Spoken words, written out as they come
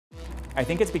I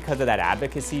think it's because of that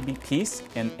advocacy piece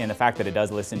and the fact that it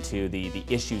does listen to the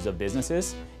issues of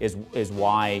businesses is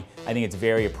why I think it's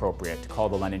very appropriate to call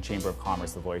the London Chamber of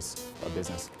Commerce the voice of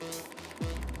business.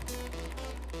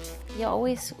 You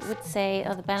always would say,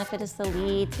 oh, the benefit is the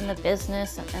leads and the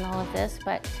business and all of this,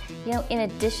 but you know, in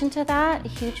addition to that, a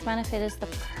huge benefit is the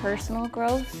personal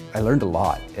growth. I learned a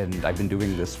lot, and I've been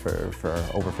doing this for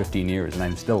over 15 years, and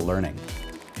I'm still learning.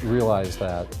 Realized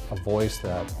that a voice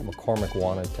that McCormick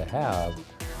wanted to have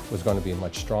was going to be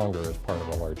much stronger as part of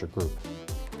a larger group.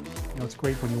 You know, it's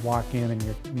great when you walk in and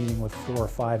you're meeting with 4 or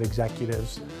 5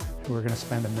 executives who are going to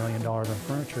spend $1 million on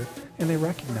furniture, and they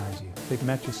recognize you. They've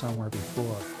met you somewhere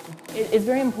before. It's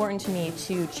very important to me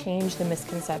to change the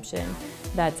misconception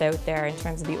that's out there in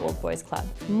terms of the Old Boys Club.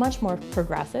 Much more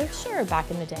progressive, sure, back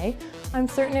in the day. I'm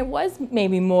certain it was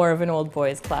maybe more of an Old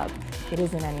Boys Club. It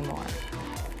isn't anymore.